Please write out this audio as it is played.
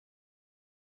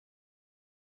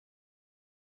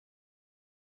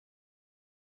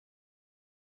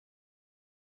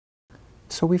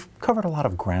So we've covered a lot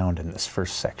of ground in this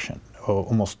first section,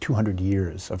 almost 200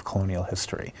 years of colonial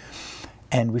history.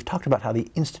 And we've talked about how the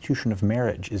institution of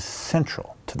marriage is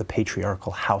central to the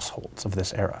patriarchal households of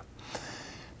this era.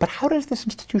 But how does this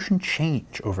institution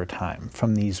change over time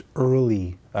from these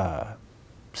early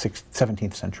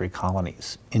 17th century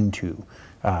colonies into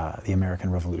the American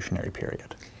Revolutionary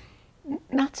period?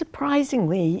 Not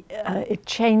surprisingly, it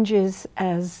changes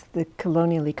as the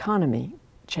colonial economy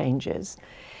changes.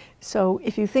 So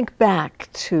if you think back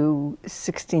to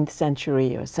 16th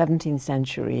century or 17th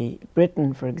century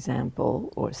Britain, for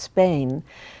example, or Spain,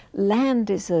 land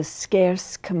is a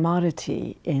scarce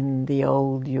commodity in the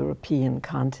old European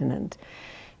continent.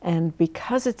 And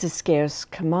because it's a scarce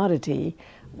commodity,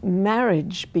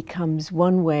 marriage becomes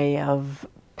one way of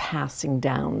passing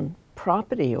down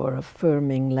property or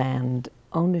affirming land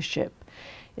ownership.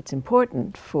 It's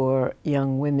important for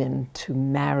young women to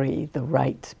marry the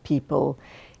right people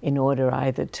in order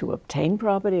either to obtain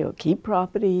property or keep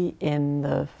property in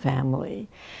the family.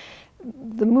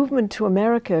 The movement to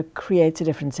America creates a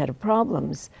different set of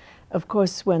problems. Of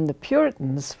course, when the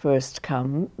Puritans first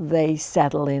come, they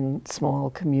settle in small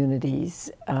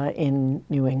communities in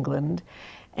New England.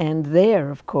 And there,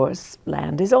 of course,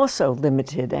 land is also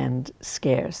limited and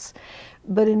scarce.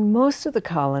 But in most of the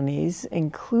colonies,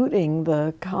 including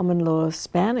the common law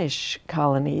Spanish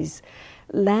colonies,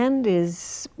 land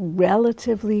is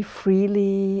relatively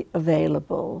freely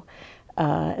available,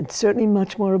 and certainly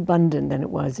much more abundant than it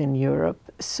was in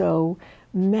Europe. So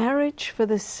marriage for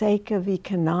the sake of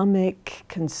economic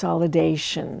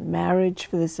consolidation, marriage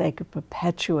for the sake of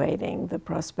perpetuating the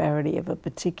prosperity of a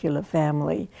particular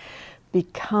family,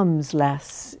 becomes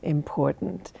less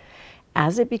important.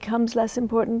 As it becomes less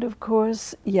important, of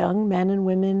course, young men and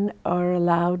women are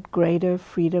allowed greater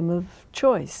freedom of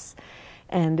choice.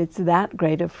 And it's that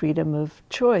greater freedom of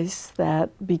choice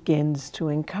that begins to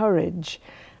encourage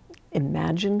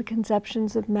imagined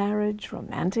conceptions of marriage,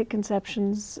 romantic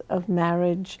conceptions of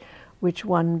marriage, which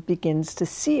one begins to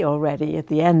see already at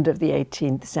the end of the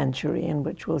 18th century and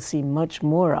which we'll see much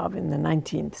more of in the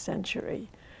 19th century.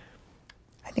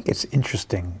 I think it's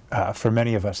interesting for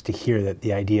many of us to hear that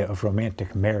the idea of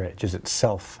romantic marriage is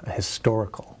itself a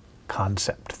historical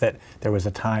concept, that there was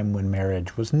a time when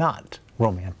marriage was not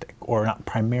romantic, or not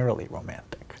primarily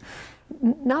romantic.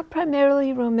 Not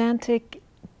primarily romantic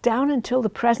down until the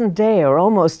present day, or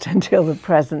almost until the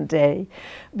present day,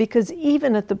 because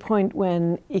even at the point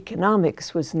when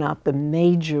economics was not the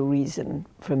major reason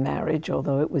for marriage,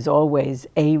 although it was always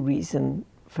a reason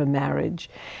for marriage,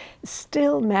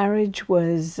 still marriage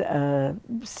was a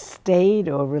state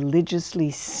or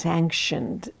religiously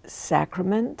sanctioned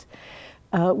sacrament,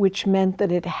 which meant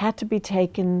that it had to be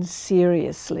taken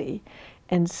seriously.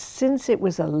 And since it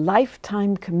was a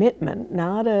lifetime commitment,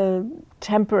 not a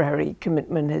temporary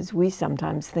commitment as we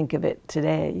sometimes think of it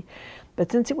today,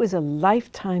 but since it was a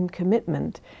lifetime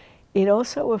commitment, it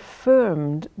also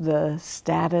affirmed the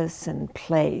status and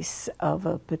place of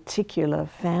a particular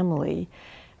family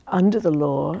under the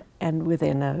law and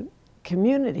within a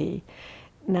community.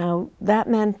 Now, that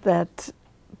meant that,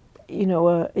 you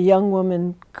know, a young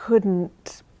woman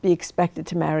couldn't be expected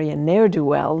to marry a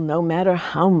ne'er-do-well, no matter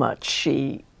how much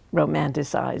she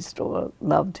romanticized or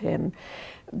loved him,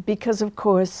 because, of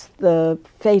course, the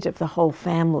fate of the whole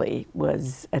family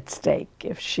was at stake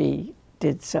if she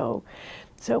did so.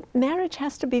 So marriage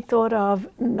has to be thought of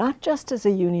not just as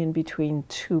a union between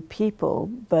two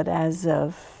people, but as a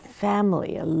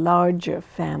family, a larger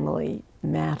family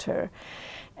matter.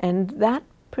 And that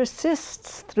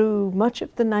persists through much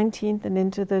of the 19th and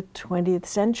into the 20th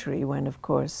century, when, of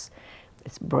course,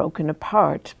 it's broken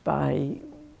apart by,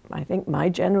 I think, my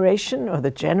generation or the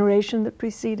generation that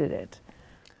preceded it.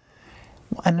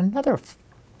 Well, and another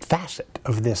facet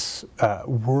of this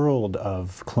world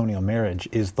of colonial marriage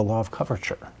is the law of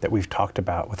coverture that we've talked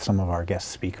about with some of our guest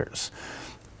speakers.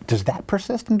 Does that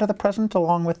persist into the present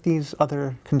along with these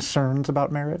other concerns about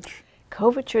marriage?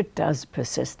 Coverture does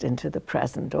persist into the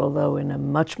present, although in a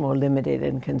much more limited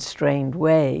and constrained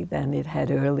way than it had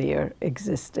earlier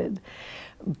existed.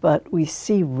 But we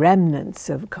see remnants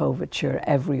of coverture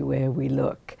everywhere we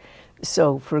look.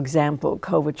 So, for example,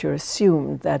 coverture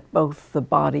assumed that both the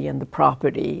body and the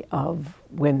property of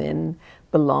women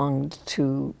belonged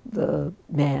to the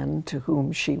man to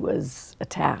whom she was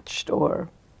attached or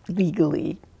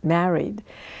legally married.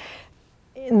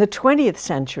 In the 20th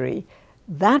century,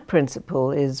 that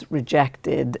principle is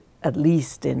rejected, at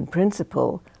least in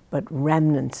principle, but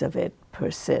remnants of it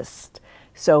persist.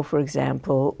 So, for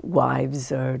example,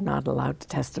 wives are not allowed to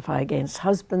testify against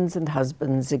husbands and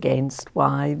husbands against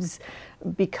wives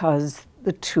because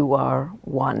the two are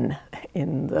one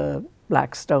in the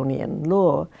Blackstonian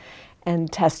law.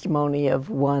 And testimony of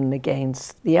one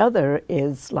against the other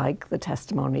is like the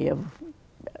testimony of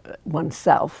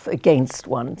oneself against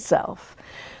oneself.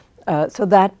 So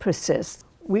that persists.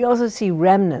 We also see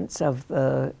remnants of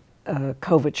the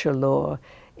coverture law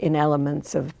in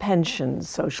elements of pensions,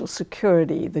 Social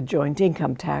Security, the joint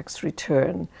income tax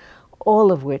return,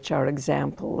 all of which are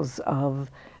examples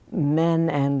of men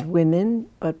and women,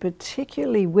 but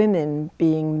particularly women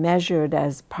being measured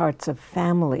as parts of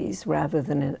families rather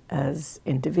than as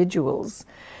individuals.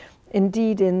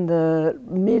 Indeed, in the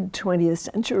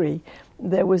mid-20th century,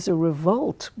 there was a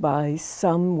revolt by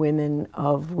some women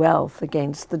of wealth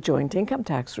against the joint income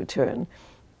tax return.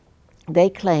 They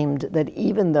claimed that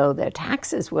even though their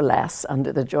taxes were less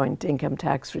under the joint income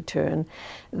tax return,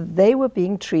 they were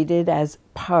being treated as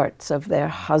parts of their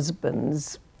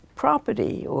husband's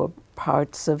property or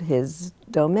parts of his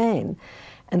domain.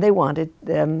 And they wanted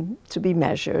them to be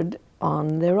measured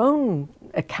on their own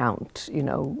account, you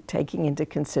know, taking into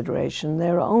consideration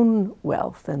their own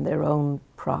wealth and their own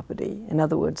property. In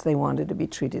other words, they wanted to be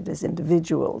treated as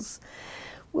individuals.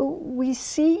 Well, we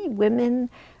see women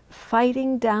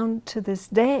fighting down to this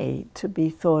day to be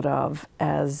thought of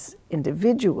as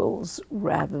individuals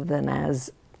rather than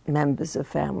as members of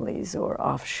families or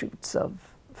offshoots of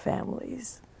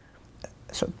families.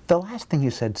 So the last thing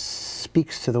you said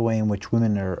speaks to the way in which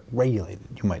women are regulated,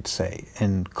 you might say,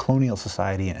 in colonial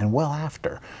society and well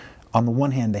after. On the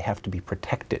one hand, they have to be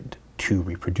protected to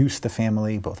reproduce the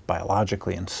family, both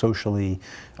biologically and socially.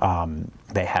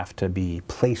 They have to be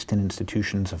placed in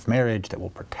institutions of marriage that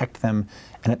will protect them.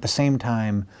 And at the same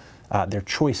time, their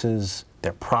choices,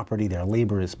 their property, their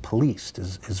labor is policed,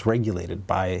 is regulated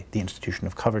by the institution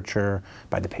of coverture,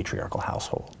 by the patriarchal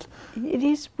household. It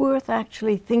is worth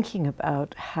actually thinking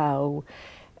about how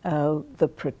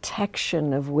the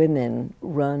protection of women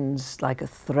runs like a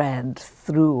thread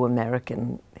through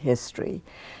American history.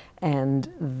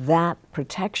 And that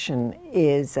protection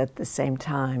is at the same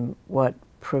time what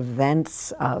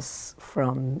prevents us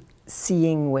from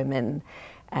seeing women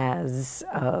as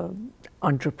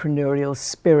entrepreneurial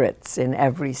spirits in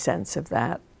every sense of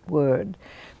that word.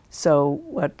 So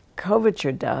what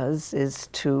coverture does is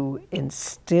to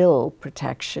instill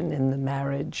protection in the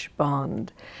marriage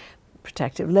bond.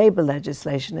 Protective labor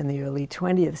legislation in the early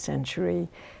 20th century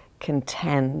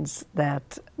contends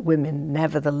that women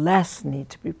nevertheless need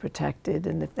to be protected,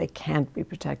 and if they can't be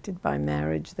protected by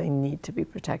marriage, they need to be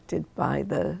protected by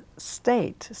the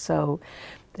state. So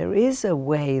there is a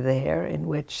way there in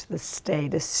which the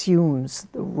state assumes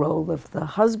the role of the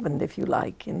husband, if you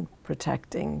like, in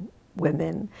protecting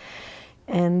women.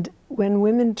 And when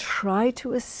women try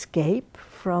to escape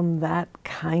from that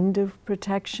kind of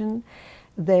protection,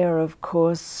 they are, of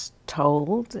course,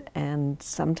 told and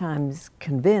sometimes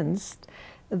convinced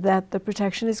that the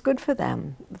protection is good for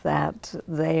them, that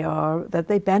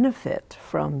they benefit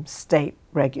from state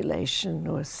regulation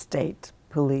or state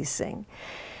policing.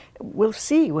 We'll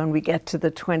see when we get to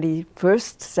the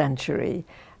 21st century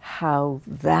how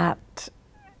that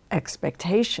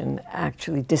expectation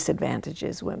actually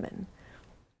disadvantages women.